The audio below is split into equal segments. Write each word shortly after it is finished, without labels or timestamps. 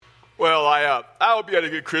Well, I hope you had a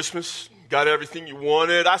good Christmas. Got everything you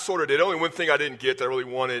wanted. I sort of did. Only one thing I didn't get that I really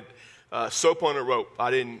wanted, soap on a rope. I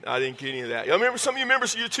didn't get any of that. I remember some of you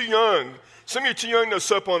members, you're too young. Some of you are too young to know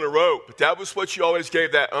soap on a rope. But that was what you always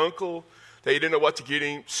gave that uncle that you didn't know what to get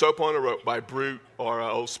him. Soap on a rope by Brute or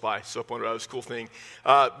Old Spice. Soap on a rope. It was a cool thing.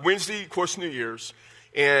 Wednesday, of course, New Year's.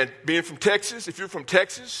 And being from Texas, if you're from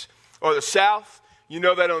Texas or the South, you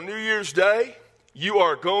know that on New Year's Day, you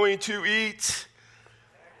are going to eat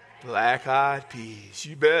black-eyed peas.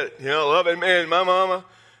 You bet. You know, I love it. Man, my mama,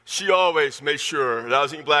 she always made sure that I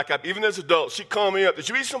was eating black-eyed peas. Even as an adult, she'd call me up. Did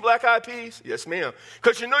you eat some black-eyed peas? Yes, ma'am.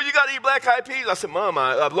 Because you know you got to eat black-eyed peas. I said, Mom,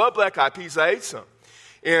 I love black-eyed peas. I ate some.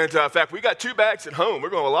 And, in fact, we got 2 bags at home.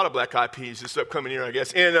 We're going to have a lot of black-eyed peas this upcoming year, I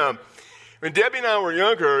guess. And when Debbie and I were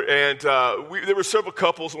younger, and there were several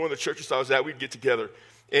couples in one of the churches I was at, we'd get together.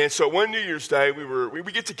 And so one New Year's Day,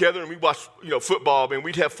 we get together and we watch, football. I mean,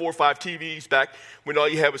 we'd have 4 or 5 TVs back when all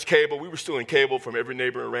you had was cable. We were still in cable from every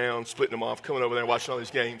neighbor around, splitting them off, coming over there and watching all these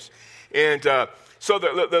games. And so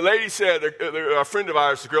the lady said, a friend of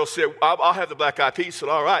ours, the girl said, I'll have the black-eyed peas. I said,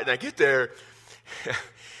 all right. And I get there,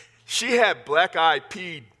 she had black-eyed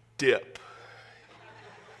pea dip.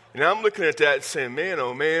 And I'm looking at that and saying, man,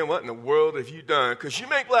 oh man, what in the world have you done? Because you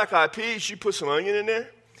make black-eyed peas, you put some onion in there.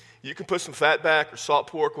 You can put some fatback or salt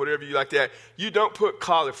pork, whatever you like that. You don't put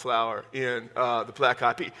cauliflower in the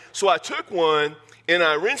black-eyed pea. So I took one, and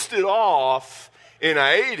I rinsed it off, and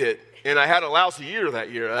I ate it, and I had a lousy year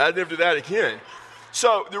that year. I'd never do that again.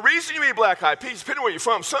 So the reason you eat black-eyed peas, depending on where you're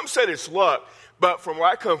from, some said it's luck, but from where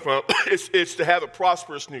I come from, it's to have a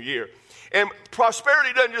prosperous new year. And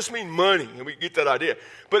prosperity doesn't just mean money, and we get that idea,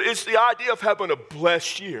 but it's the idea of having a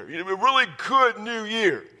blessed year, a really good new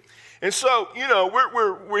year. And so,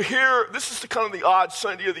 we're here. This is kind of the odd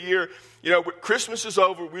Sunday of the year. Christmas is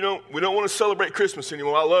over. We don't want to celebrate Christmas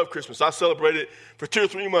anymore. I love Christmas. I celebrate it for 2 or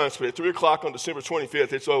 3 months, but at 3 o'clock on December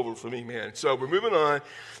 25th, it's over for me, man. So we're moving on.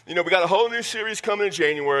 We got a whole new series coming in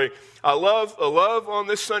January. I love on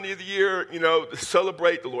this Sunday of the year, to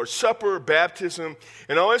celebrate the Lord's Supper, baptism,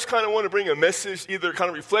 and I always kind of want to bring a message, either kind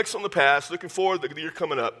of reflects on the past, looking forward to the year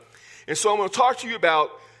coming up. And so I'm going to talk to you about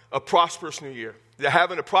a prosperous new year.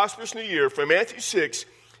 Having a prosperous new year from Matthew 6,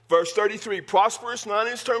 verse 33. Prosperous not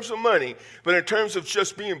in terms of money, but in terms of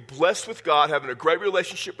just being blessed with God, having a great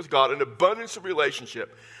relationship with God, an abundance of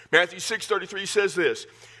relationship. Matthew 6:33 says this,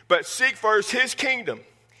 but seek first his kingdom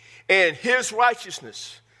and his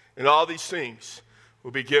righteousness, and all these things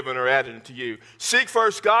will be given or added unto you. Seek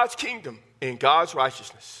first God's kingdom and God's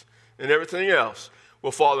righteousness, and everything else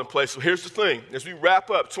will fall in place. So here's the thing. As we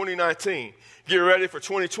wrap up 2019, get ready for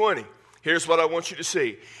 2020. Here's what I want you to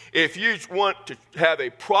see. If you want to have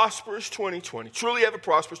a prosperous 2020, truly have a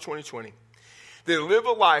prosperous 2020, then live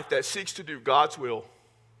a life that seeks to do God's will,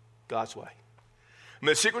 God's way. I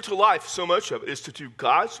mean, the secret to life, so much of it, is to do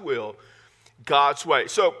God's will, God's way.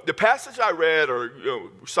 So the passage I read or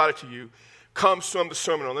recited to you comes from the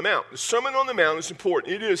Sermon on the Mount. The Sermon on the Mount is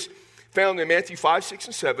important. It is found in Matthew 5, 6,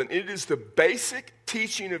 and 7. It is the basic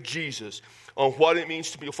teaching of Jesus on what it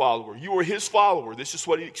means to be a follower. You are his follower. This is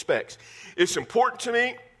what he expects. It's important to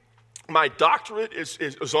me. My doctorate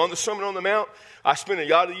is on the Sermon on the Mount. I spent a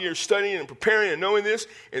lot of years studying and preparing and knowing this,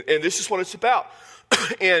 and this is what it's about.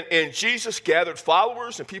 and Jesus gathered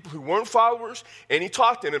followers and people who weren't followers, and he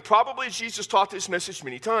taught them. And probably Jesus taught this message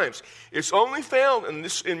many times. It's only found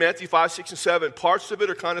in Matthew 5, 6, and 7. Parts of it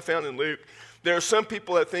are kind of found in Luke. There are some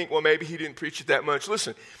people that think, well, maybe he didn't preach it that much.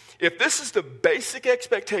 Listen, if this is the basic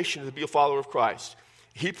expectation to be a follower of Christ,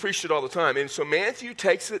 he preached it all the time. And so Matthew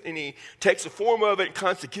takes it and he takes the form of it and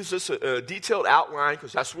kind of gives us a detailed outline,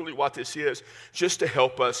 because that's really what this is, just to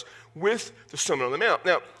help us with the Sermon on the Mount.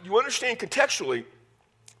 Now, you understand contextually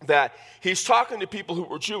that he's talking to people who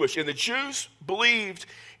were Jewish, and the Jews believed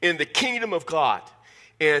in the kingdom of God.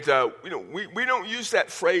 And, we don't use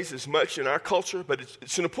that phrase as much in our culture, but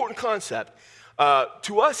it's an important concept.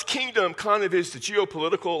 To us, kingdom kind of is the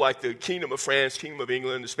geopolitical, like the kingdom of France, kingdom of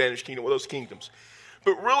England, the Spanish kingdom, all those kingdoms.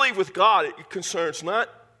 But really with God, it concerns not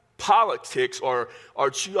politics or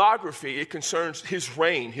geography. It concerns his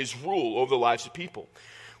reign, his rule over the lives of people.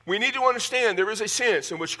 We need to understand there is a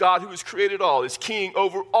sense in which God, who has created all, is king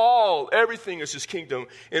over all. Everything is his kingdom.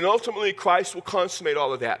 And ultimately, Christ will consummate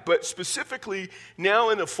all of that. But specifically, now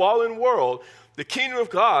in a fallen world, the kingdom of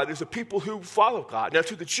God is a people who follow God. Now,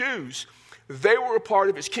 to the Jews, they were a part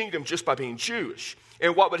of his kingdom just by being Jewish.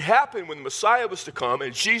 And what would happen when the Messiah was to come,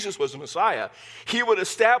 and Jesus was the Messiah, he would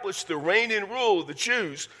establish the reign and rule of the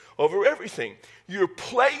Jews over everything. Your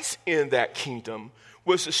place in that kingdom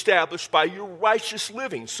was established by your righteous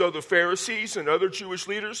living. So the Pharisees and other Jewish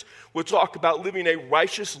leaders would talk about living a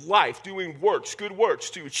righteous life, doing works, good works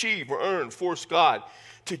to achieve or earn, force God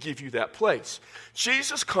to give you that place.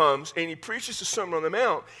 Jesus comes and he preaches the Sermon on the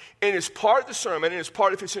Mount, and as part of the sermon and as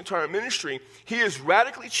part of his entire ministry, he is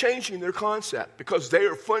radically changing their concept because they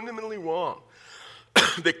are fundamentally wrong.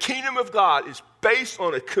 The kingdom of God is based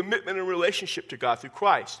on a commitment and relationship to God through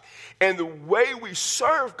Christ. And the way we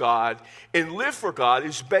serve God and live for God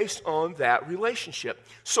is based on that relationship.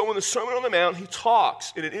 So in the Sermon on the Mount, he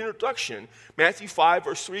talks in an introduction, Matthew 5,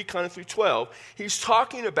 verse 3, kind of through 12, he's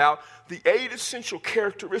talking about the 8 essential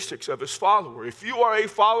characteristics of his follower. If you are a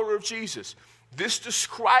follower of Jesus, this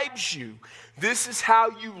describes you. This is how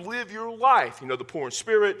you live your life. You know, the poor in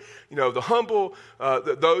spirit, you know, the humble,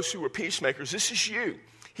 those who are peacemakers. This is you.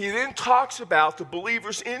 He then talks about the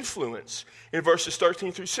believer's influence in verses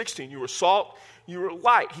 13 through 16. You are salt, you are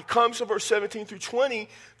light. He comes to verse 17 through 20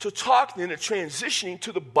 to talk then of transitioning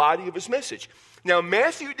to the body of his message. Now,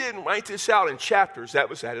 Matthew didn't write this out in chapters. That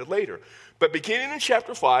was added later. But beginning in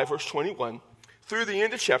chapter 5, verse 21, through the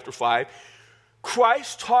end of chapter 5,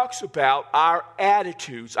 Christ talks about our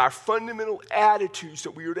attitudes, our fundamental attitudes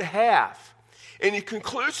that we are to have. And he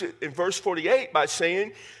concludes it in verse 48 by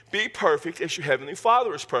saying, be perfect as your heavenly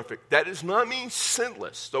Father is perfect. That does not mean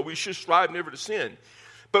sinless, though we should strive never to sin.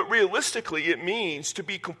 But realistically, it means to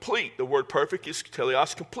be complete. The word perfect is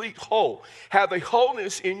teleos, complete, whole. Have a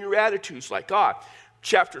wholeness in your attitudes like God.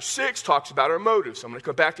 Chapter 6 talks about our motives. I'm going to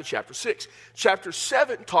come back to chapter 6. Chapter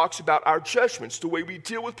 7 talks about our judgments, the way we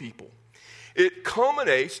deal with people. It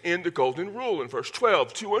culminates in the golden rule in verse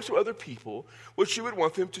 12. Do unto other people what you would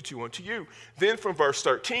want them to do unto you. Then from verse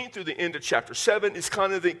 13 through the end of chapter 7 is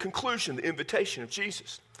kind of the conclusion, the invitation of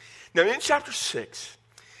Jesus. Now in chapter 6,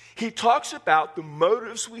 he talks about the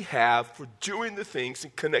motives we have for doing the things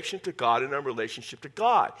in connection to God and our relationship to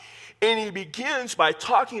God. And he begins by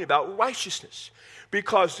talking about righteousness,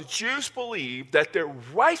 because the Jews believed that their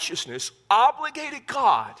righteousness obligated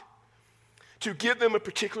God to give them a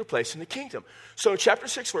particular place in the kingdom. So in chapter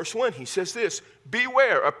 6, verse 1, he says this,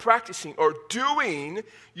 beware of practicing or doing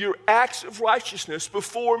your acts of righteousness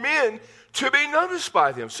before men to be noticed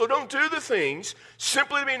by them. So don't do the things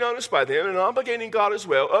simply to be noticed by them and obligating God as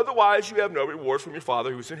well. Otherwise, you have no reward from your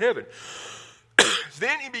Father who is in heaven.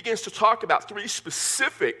 Then he begins to talk about 3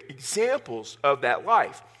 specific examples of that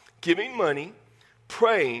life: giving money,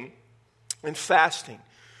 praying, and fasting.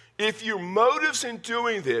 If your motives in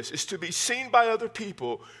doing this is to be seen by other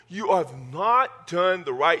people, you have not done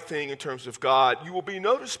the right thing in terms of God. You will be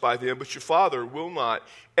noticed by them, but your Father will not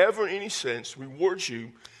ever in any sense reward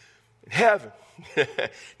you in heaven.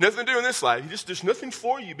 Nothing to do in this life. There's nothing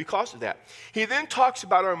for you because of that. He then talks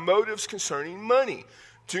about our motives concerning money.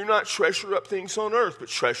 Do not treasure up things on earth, but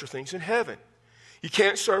treasure things in heaven. You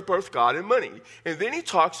can't serve both God and money. And then he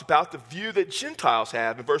talks about the view that Gentiles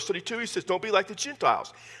have. In verse 32, he says, don't be like the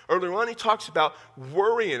Gentiles. Earlier on, he talks about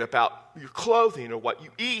worrying about your clothing or what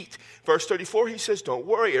you eat. Verse 34, he says, don't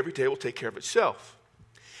worry. Every day will take care of itself.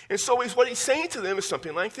 And so what he's saying to them is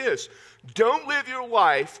something like this. Don't live your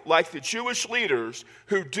life like the Jewish leaders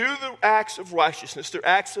who do the acts of righteousness, their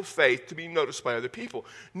acts of faith, to be noticed by other people.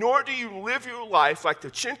 Nor do you live your life like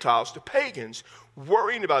the Gentiles, the pagans,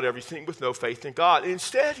 worrying about everything with no faith in God.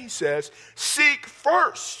 Instead, he says, seek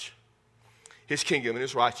first his kingdom and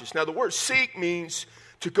his righteousness. Now, the word seek means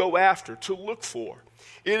to go after, to look for.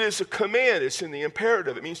 It is a command. It's in the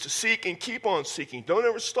imperative. It means to seek and keep on seeking. Don't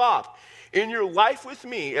ever stop. In your life with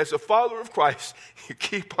me, as a follower of Christ, you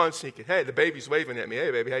keep on seeking. Hey, the baby's waving at me. Hey,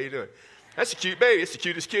 baby, how you doing? That's a cute baby. It's the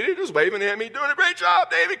cutest kid. It is waving at me. Doing a great job,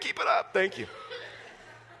 David. Keep it up. Thank you.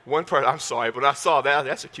 One part, I'm sorry, but I saw that.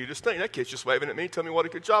 That's the cutest thing. That kid's just waving at me. Tell me what a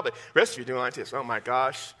good job. The rest of you doing like this. Oh, my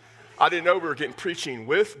gosh. I didn't know we were getting preaching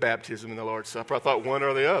with baptism in the Lord's Supper. I thought one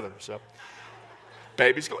or the other. So,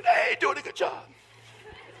 baby's going, hey, doing a good job.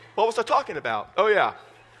 What was I talking about? Oh, yeah.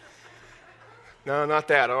 No, not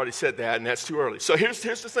that. I already said that, and that's too early. So here's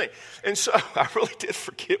the thing. And so I really did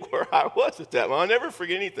forget where I was at that moment. I never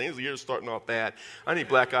forget anything. The year's starting off bad. I need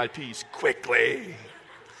black-eyed peas quickly.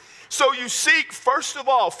 So you seek, first of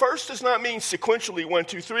all. First does not mean sequentially 1,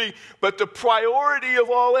 2, 3, but the priority of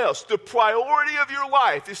all else. The priority of your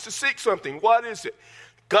life is to seek something. What is it?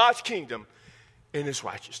 God's kingdom and his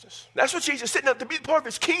righteousness. That's what Jesus said. Now, to be part of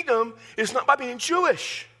his kingdom is not by being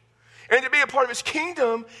Jewish. And to be a part of his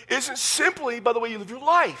kingdom isn't simply by the way you live your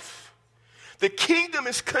life. The kingdom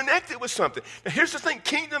is connected with something. Now here's the thing,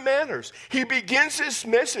 kingdom matters. He begins his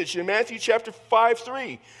message in Matthew chapter 5,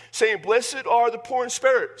 3, saying, blessed are the poor in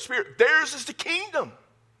spirit. Theirs is the kingdom.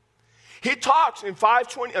 He talks in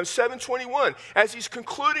 7:21 as he's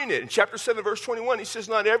concluding it. In chapter 7, verse 21, he says,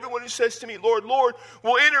 not everyone who says to me, Lord, Lord,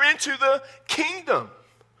 will enter into the kingdom,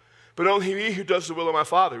 but only he who does the will of my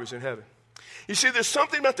Father who is in heaven. You see, there's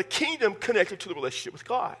something about the kingdom connected to the relationship with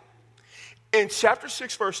God. In chapter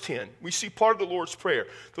 6, verse 10, we see part of the Lord's Prayer.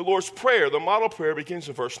 The Lord's Prayer, the model prayer, begins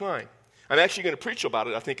in verse 9. I'm actually going to preach about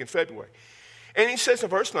it, I think, in February. And he says in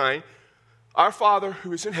verse 9, our Father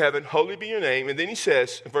who is in heaven, holy be your name. And then he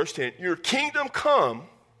says in verse 10, your kingdom come,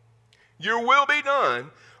 your will be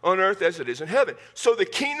done on earth as it is in heaven. So the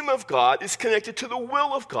kingdom of God is connected to the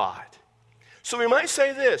will of God. So we might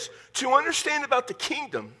say this, to understand about the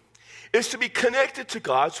kingdom is to be connected to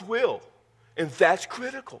God's will. And that's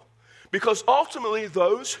critical. Because ultimately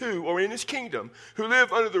those who are in his kingdom, who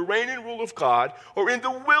live under the reign and rule of God, are in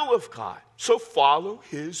the will of God. So follow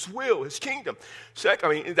his will, his kingdom.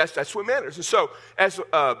 That's what matters. And so as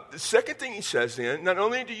the second thing he says then, not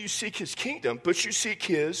only do you seek his kingdom, but you seek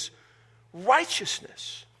his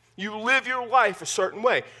righteousness. You live your life a certain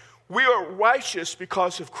way. We are righteous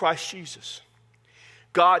because of Christ Jesus.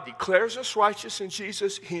 God declares us righteous in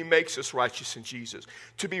Jesus. He makes us righteous in Jesus.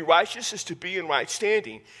 To be righteous is to be in right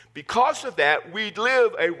standing. Because of that, we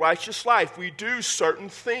live a righteous life. We do certain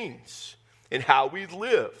things in how we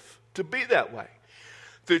live to be that way.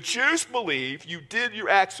 The Jews believe you did your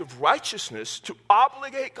acts of righteousness to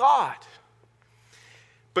obligate God.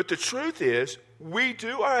 But the truth is, we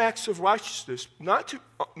do our acts of righteousness not to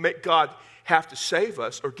make God have to save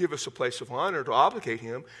us or give us a place of honor to obligate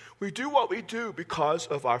him. We do what we do because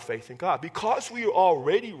of our faith in God. Because we are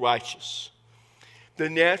already righteous, the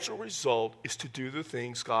natural result is to do the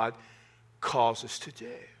things God calls us to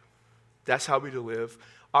do. That's how we live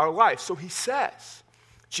our life. So he says,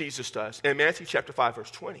 Jesus does, in Matthew chapter 5,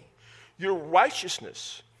 verse 20, your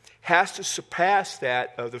righteousness has to surpass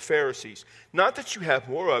that of the Pharisees. Not that you have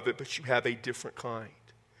more of it, but you have a different kind.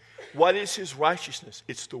 What is his righteousness?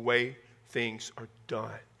 It's the way things are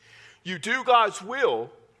done. You do God's will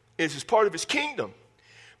is part of his kingdom,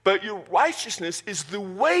 but your righteousness is the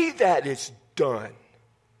way that it's done.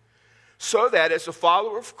 So that as a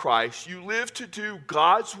follower of Christ, you live to do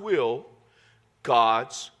God's will,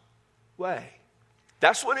 God's way.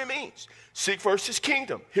 That's what it means. Seek first his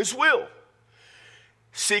kingdom, his will.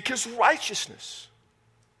 Seek his righteousness,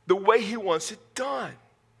 the way he wants it done.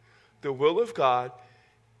 The will of God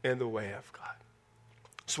and the way of God.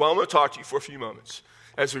 So I'm going to talk to you for a few moments.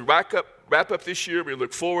 As we wrap up this year, we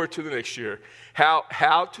look forward to the next year,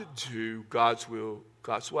 how to do God's will,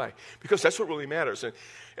 God's way. Because that's what really matters.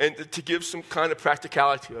 And to give some kind of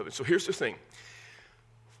practicality of it. So here's the thing.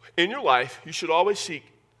 In your life, you should always seek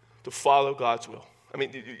to follow God's will. I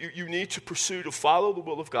mean, you need to pursue to follow the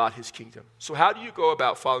will of God, his kingdom. So how do you go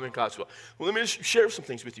about following God's will? Well, let me just share some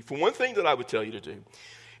things with you. For one thing that I would tell you to do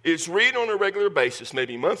is read on a regular basis,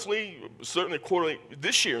 maybe monthly, certainly quarterly.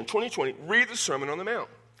 This year in 2020, read the Sermon on the Mount.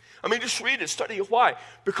 I mean, just read it, study it. Why?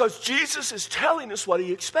 Because Jesus is telling us what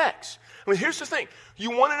he expects. I mean, here's the thing.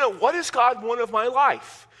 You want to know, what does God want of my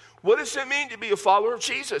life? What does it mean to be a follower of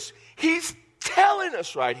Jesus? He's telling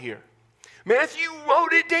us right here. Matthew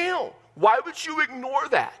wrote it down. Why would you ignore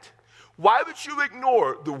that? Why would you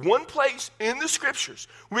ignore the one place in the scriptures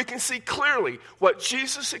where we can see clearly what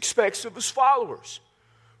Jesus expects of his followers?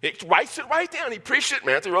 He writes it right down. He preached it.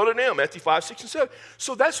 Matthew wrote it down. Matthew 5, 6, and 7.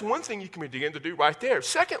 So that's one thing you can begin to do right there.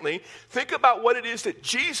 Secondly, think about what it is that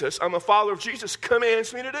Jesus, I'm a follower of Jesus,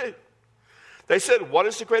 commands me to do. They said, what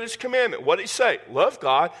is the greatest commandment? What did he say? Love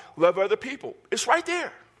God, love other people. It's right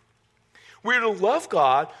there. We're to love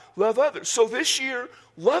God, love others. So this year,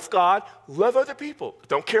 love God, love other people.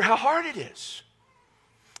 Don't care how hard it is.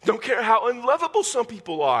 Don't care how unlovable some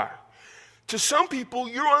people are. To some people,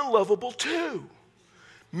 you're unlovable too.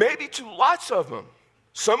 Maybe to lots of them.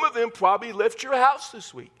 Some of them probably left your house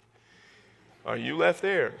this week. Or you left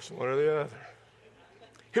theirs, one or the other.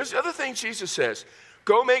 Here's the other thing Jesus says.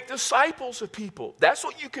 Go make disciples of people. That's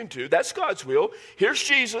what you can do. That's God's will. Here's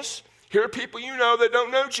Jesus. Here are people you know that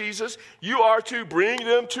don't know Jesus. You are to bring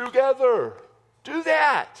them together. Do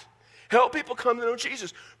that. Help people come to know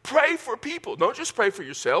Jesus. Pray for people. Don't just pray for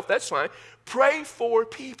yourself. That's fine. Pray for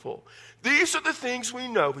people. These are the things we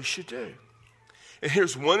know we should do. And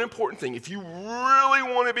here's one important thing. If you really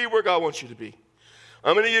want to be where God wants you to be,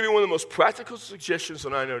 I'm going to give you one of the most practical suggestions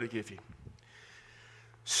that I know to give you.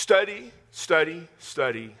 Study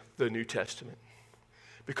the New Testament.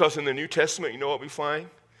 Because in the New Testament, you know what we find?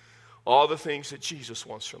 All the things that Jesus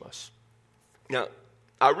wants from us. Now,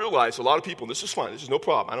 I realize a lot of people, and this is fine, this is no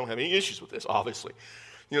problem. I don't have any issues with this, obviously.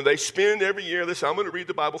 You know, they spend every year, I'm going to read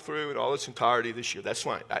the Bible through in all its entirety this year. That's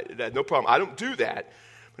fine. No problem. I don't do that.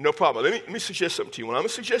 No problem. Let me suggest something to you. What I'm going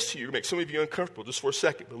to suggest to you, make some of you uncomfortable just for a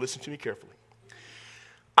second, but listen to me carefully.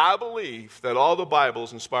 I believe that all the Bible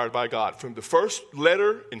is inspired by God, from the first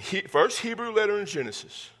Hebrew letter in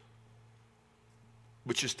Genesis,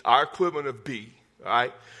 which is our equivalent of B, all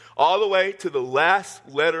right, all the way to the last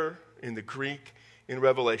letter in the Greek in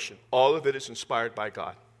Revelation. All of it is inspired by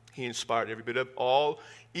God. He inspired every bit of it, all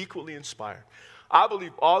equally inspired. I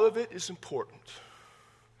believe all of it is important,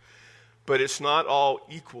 but it's not all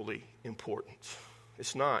equally important.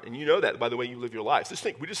 It's not, and you know that by the way you live your life. Just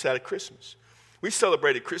think, we just had a Christmas. We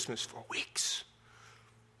celebrated Christmas for weeks.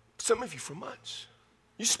 Some of you for months.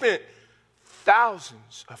 You spent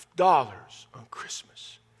thousands of dollars on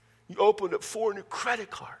Christmas. You opened up 4 new credit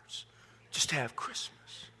cards just to have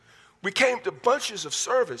Christmas. We came to bunches of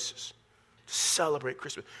services to celebrate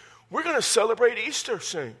Christmas. We're going to celebrate Easter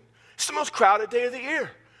soon. It's the most crowded day of the year.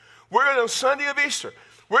 We're going to, on Sunday of Easter,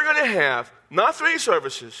 we're going to have not 3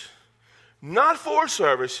 services, not 4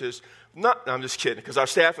 services, no, I'm just kidding, because our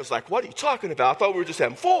staff was like, what are you talking about? I thought we were just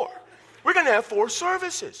having 4. We're going to have 4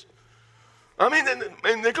 services. I mean, and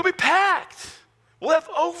they're going to be packed. We'll have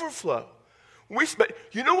overflow. But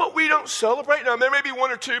you know what we don't celebrate? Now, there may be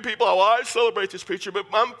 1 or 2 people, I celebrate this preacher, but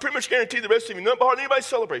I'm pretty much guaranteed the rest of you, hardly anybody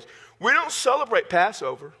celebrates. We don't celebrate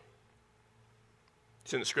Passover.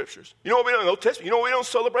 It's in the Scriptures. You know what we don't in the Old Testament? You know what we don't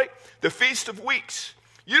celebrate? The Feast of Weeks.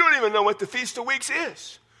 You don't even know what the Feast of Weeks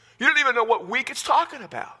is. You don't even know what week it's talking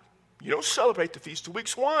about. You don't celebrate the Feast of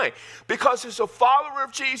Weeks. Why? Because as a follower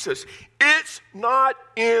of Jesus, it's not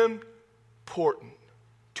important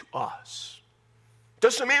to us.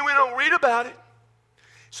 Doesn't mean we don't read about it.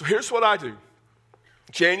 So here's what I do.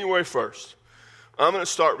 January 1st, I'm going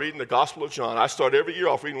to start reading the Gospel of John. I start every year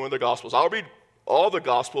off reading one of the Gospels. I'll read all the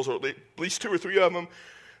Gospels, or at least 2 or 3 of them.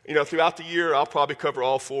 Throughout the year, I'll probably cover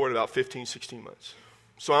all 4 in about 15, 16 months.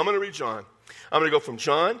 So I'm going to read John. I'm going to go from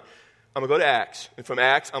John, I'm going to go to Acts. And from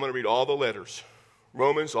Acts, I'm going to read all the letters.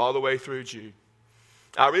 Romans all the way through Jude.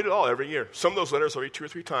 I read it all every year. Some of those letters I'll read 2 or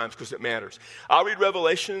 3 times because it matters. I'll read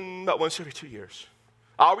Revelation about once every 2 years.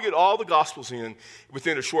 I'll read all the Gospels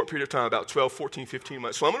within a short period of time, about 12, 14, 15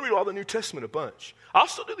 months. So I'm going to read all the New Testament a bunch. I'll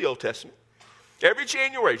still do the Old Testament. Every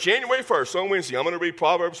January 1st on Wednesday, I'm going to read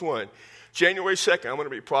Proverbs 1. January 2nd, I'm going to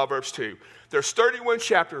read Proverbs 2. There's 31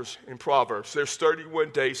 chapters in Proverbs. There's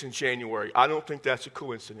 31 days in January. I don't think that's a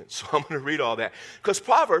coincidence, so I'm going to read all that. Because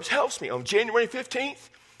Proverbs helps me. On January 15th,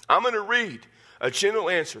 I'm going to read a gentle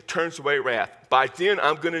answer turns away wrath. By then,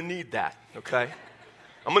 I'm going to need that, okay?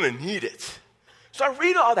 I'm going to need it. So I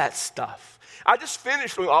read all that stuff.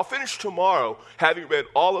 I'll finish tomorrow having read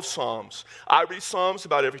all of Psalms. I read Psalms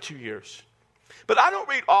about every 2 years. But I don't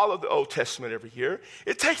read all of the Old Testament every year.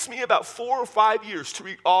 It takes me about 4 or 5 years to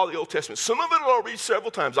read all the Old Testament. Some of it I'll read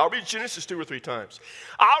several times. I'll read Genesis 2 or 3 times.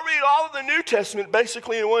 I'll read all of the New Testament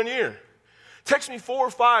basically in 1 year. It takes me 4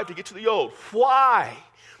 or 5 to get to the Old. Why?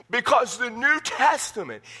 Because the New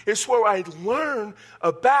Testament is where I learn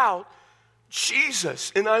about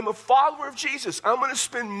Jesus, and I'm a follower of Jesus. I'm going to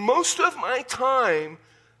spend most of my time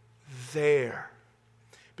there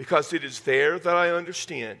because it is there that I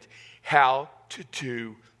understand how to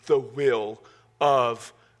do the will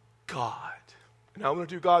of God. And I want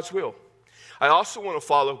to do God's will. I also want to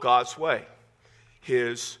follow God's way,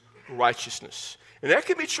 His righteousness. And that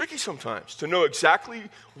can be tricky sometimes, to know exactly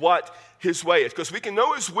what His way is. Because we can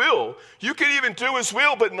know His will. You can even do His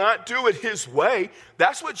will, but not do it His way.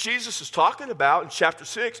 That's what Jesus is talking about in chapter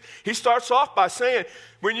 6. He starts off by saying,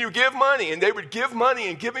 when you give money, and they would give money,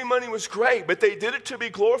 and giving money was great, but they did it to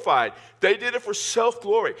be glorified. They did it for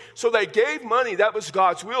self-glory. So they gave money, that was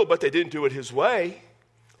God's will, but they didn't do it His way.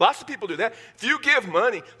 Lots of people do that. If you give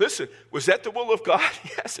money, listen, was that the will of God?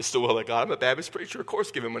 Yes, it's the will of God. I'm a Baptist preacher. Of course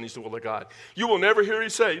giving money is the will of God. You will never hear me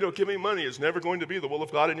say, giving money is never going to be the will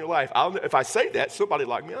of God in your life. If I say that, somebody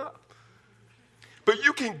lock me up. But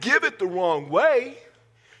you can give it the wrong way.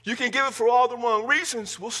 You can give it for all the wrong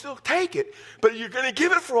reasons. We'll still take it. But you're going to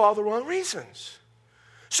give it for all the wrong reasons.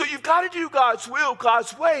 So you've got to do God's will,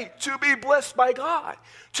 God's way, to be blessed by God,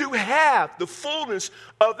 to have the fullness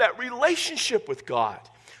of that relationship with God.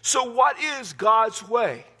 So what is God's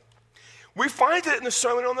way? We find it in the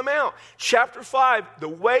Sermon on the Mount. Chapter 5, the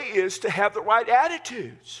way is to have the right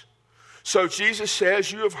attitudes. So Jesus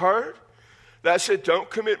says, you have heard that I said, don't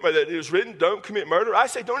commit murder. That it is written, don't commit murder. I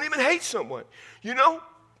say, don't even hate someone.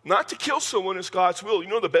 Not to kill someone is God's will.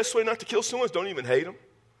 The best way not to kill someone is don't even hate them.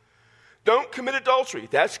 Don't commit adultery.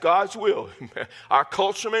 That's God's will. Our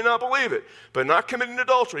culture may not believe it, but not committing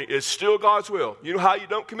adultery is still God's will. You know how you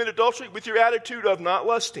don't commit adultery? With your attitude of not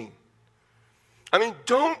lusting.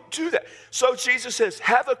 Don't do that. So Jesus says,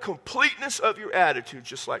 have a completeness of your attitude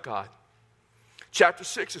just like God. Chapter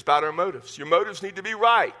 6 is about our motives. Your motives need to be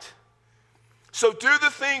right. So do the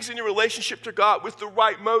things in your relationship to God with the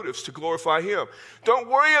right motives to glorify Him. Don't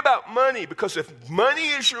worry about money, because if money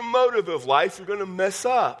is your motive of life, you're going to mess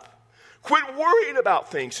up. Quit worrying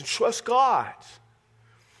about things and trust God.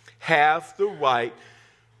 Have the right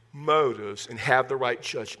motives and have the right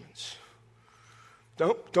judgments.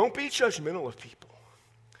 Don't be judgmental of people.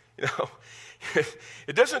 You know,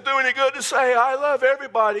 it doesn't do any good to say, I love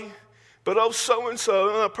everybody, but oh,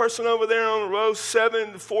 so-and-so, a person over there on row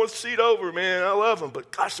 7, the 4th seat over, man, I love them,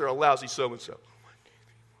 but gosh, they're a lousy so-and-so.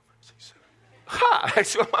 Ha!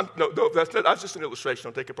 That's just an illustration.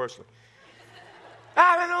 Don't take it personally.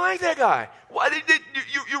 I don't like that guy. Why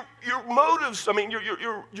your motives,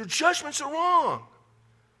 your judgments are wrong.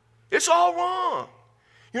 It's all wrong.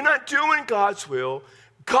 You're not doing God's will,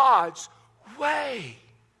 God's way.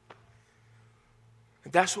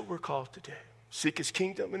 And that's what we're called to do. Seek His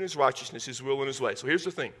kingdom and His righteousness, His will and His way. So here's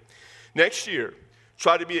the thing. Next year,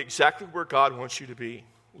 try to be exactly where God wants you to be.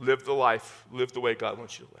 Live the life, live the way God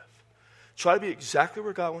wants you to live. Try to be exactly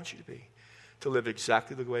where God wants you to be. To live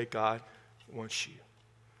exactly the way God wants you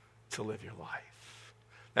to live your life.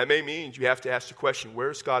 That may mean you have to ask the question, where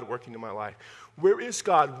is God working in my life? Where is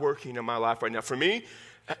God working in my life right now? For me,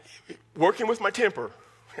 working with my temper.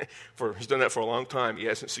 He's done that for a long time. He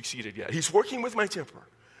hasn't succeeded yet. He's working with my temper.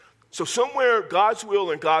 So somewhere God's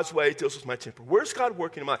will and God's way deals with my temper. Where's God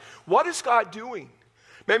working in my life? What is God doing?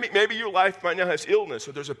 Maybe your life right now has illness,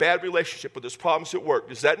 or there's a bad relationship, or there's problems at work.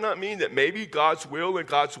 Does that not mean that maybe God's will and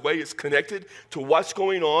God's way is connected to what's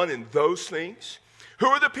going on in those things? Who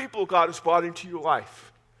are the people God has brought into your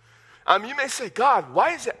life? You may say, God,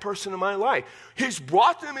 why is that person in my life? He's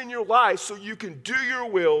brought them in your life so you can do your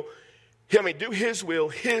will, do His will,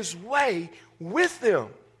 His way with them.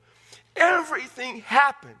 Everything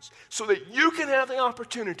happens so that you can have the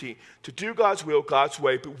opportunity to do God's will, God's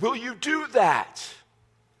way. But will you do that?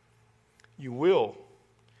 You will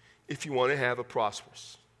if you want to have a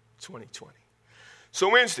prosperous 2020. So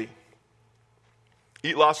Wednesday,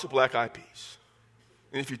 eat lots of black eyed peas.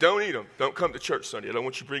 And if you don't eat them, don't come to church Sunday. I don't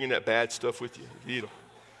want you bringing that bad stuff with you. Eat them.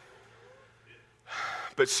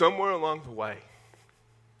 But somewhere along the way,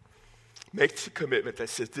 make the commitment that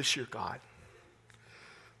says, this year, God,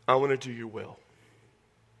 I want to do your will,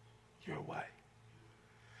 your way.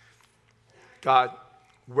 God,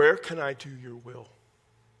 where can I do your will?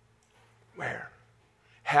 Where?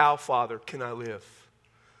 How, Father, can I live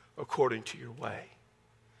according to your way?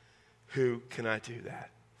 Who can I do that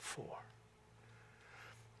for?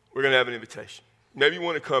 We're going to have an invitation. Maybe you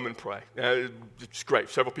want to come and pray. It's great.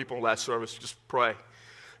 Several people in the last service, just pray.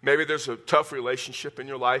 Maybe there's a tough relationship in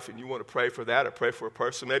your life and you want to pray for that or pray for a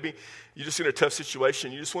person. Maybe you're just in a tough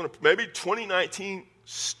situation. You just want to, maybe 2019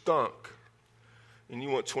 stunk and you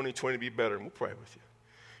want 2020 to be better, and we'll pray with you.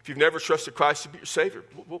 If you've never trusted Christ to be your Savior,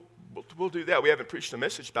 we'll do that. We haven't preached a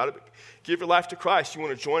message about it, but give your life to Christ. You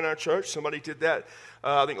want to join our church? Somebody did that,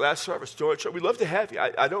 I think, last service. Join our church. We'd love to have you.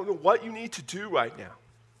 I don't know what you need to do right now.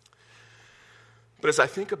 But as I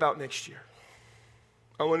think about next year,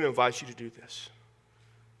 I want to invite you to do this.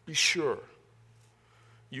 Be sure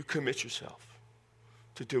you commit yourself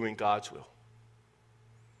to doing God's will,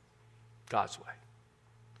 God's way.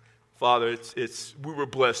 Father, we were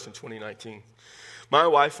blessed in 2019. My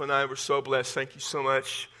wife and I were so blessed. Thank you so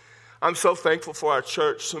much. I'm so thankful for our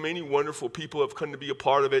church. So many wonderful people have come to be a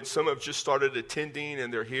part of it. Some have just started attending,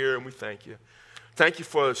 and they're here, and we thank you. Thank you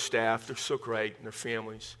for the staff. They're so great, and their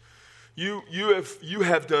families. You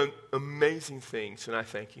have done amazing things, and I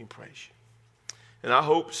thank you and praise you. And I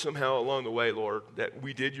hope somehow along the way, Lord, that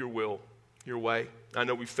we did your will, your way. I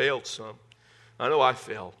know we failed some. I know I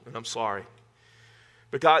failed, and I'm sorry.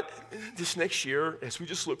 But God, this next year, as we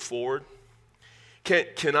just look forward,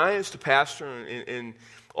 can I, as the pastor and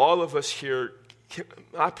all of us here,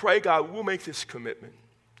 I pray, God, we'll make this commitment.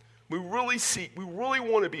 We really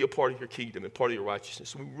want to be a part of your kingdom and part of your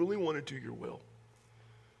righteousness. We really want to do your will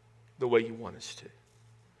the way you want us to.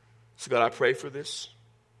 So God, I pray for this,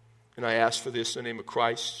 and I ask for this in the name of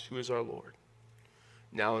Christ, who is our Lord,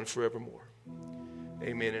 now and forevermore.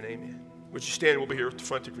 Amen and amen. Would you stand? We'll be here at the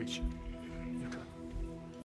front to greet you.